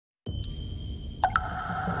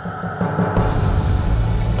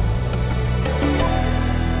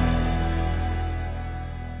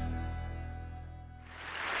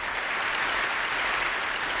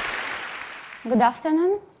Good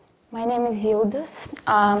afternoon. My name is Yildiz.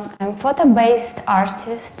 I'm a photo-based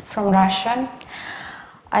artist from Russia.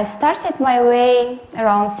 I started my way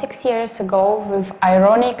around 6 years ago with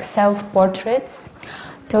ironic self-portraits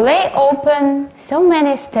to lay open so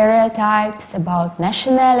many stereotypes about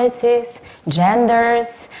nationalities,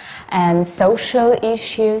 genders, and social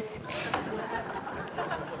issues,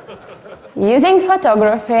 using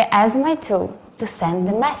photography as my tool to send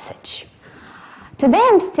the message. Today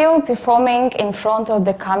I'm still performing in front of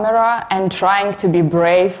the camera and trying to be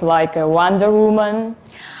brave like a Wonder Woman.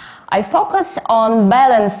 I focus on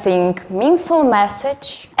balancing meaningful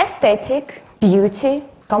message, aesthetic, beauty,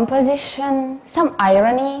 composition, some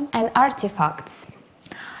irony, and artifacts.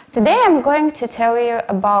 Today I'm going to tell you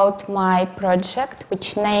about my project,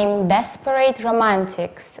 which named Desperate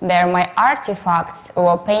Romantics. They're my artifacts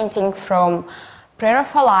or painting from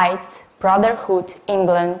Pre-Raphaelites, Brotherhood,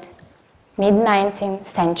 England, mid-19th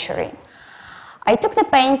century. I took the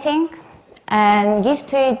painting and gave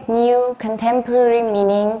to it new contemporary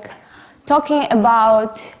meaning, talking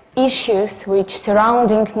about issues which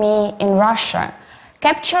surrounding me in Russia,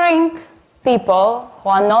 capturing people who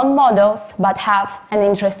are not models but have an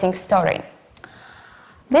interesting story.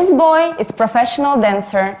 This boy is a professional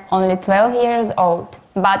dancer, only 12 years old,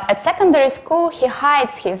 but at secondary school he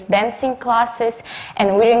hides his dancing classes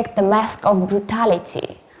and wearing the mask of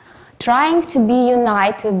brutality, trying to be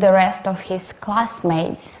united with the rest of his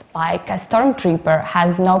classmates, like a stormtrooper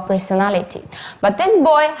has no personality. But this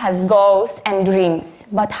boy has goals and dreams,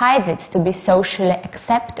 but hides it to be socially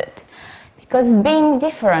accepted. Because being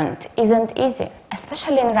different isn't easy,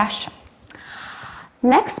 especially in Russia.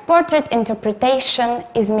 Next portrait interpretation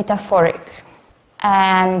is metaphoric.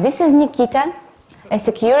 And this is Nikita, a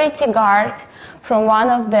security guard from one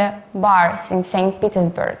of the bars in St.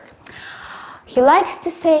 Petersburg. He likes to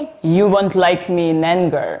say, "You won't like me in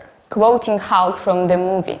anger," quoting Hulk from the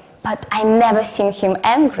movie. But I never seen him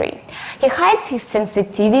angry. He hides his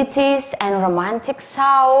sensitivities and romantic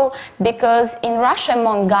soul because in Russia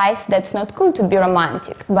among guys that's not cool to be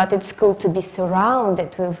romantic, but it's cool to be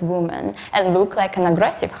surrounded with women and look like an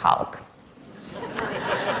aggressive Hulk.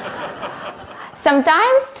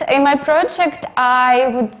 Sometimes in my project I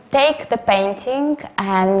would take the painting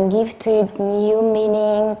and give to it new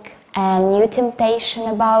meaning and new temptation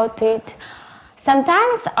about it.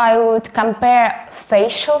 Sometimes I would compare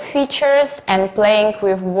facial features and playing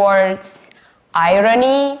with words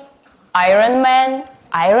irony, Iron Man,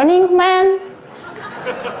 ironing man.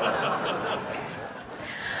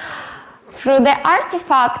 Through the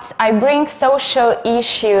artifacts, I bring social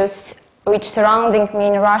issues which surrounding me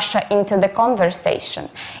in Russia into the conversation.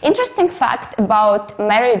 Interesting fact about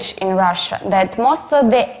marriage in Russia, that most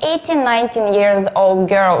of the 18, 19 years old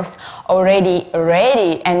girls already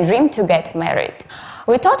ready and dream to get married.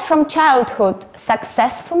 We thought from childhood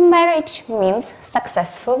successful marriage means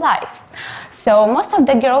successful life. So most of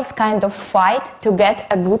the girls kind of fight to get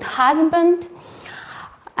a good husband.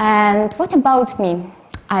 And what about me?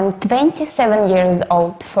 I'm 27 years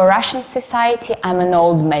old. For Russian society, I'm an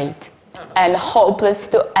old maid and hopeless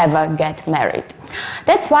to ever get married.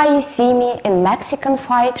 That's why you see me in Mexican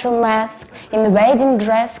fighter mask, in wedding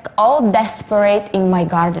dress, all desperate in my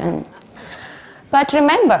garden. But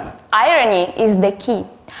remember, irony is the key.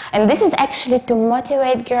 And this is actually to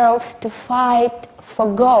motivate girls to fight for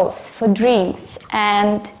goals, for dreams,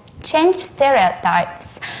 and change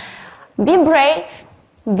stereotypes. Be brave,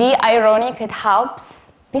 be ironic, it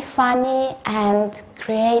helps. Be funny and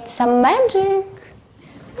create some magic.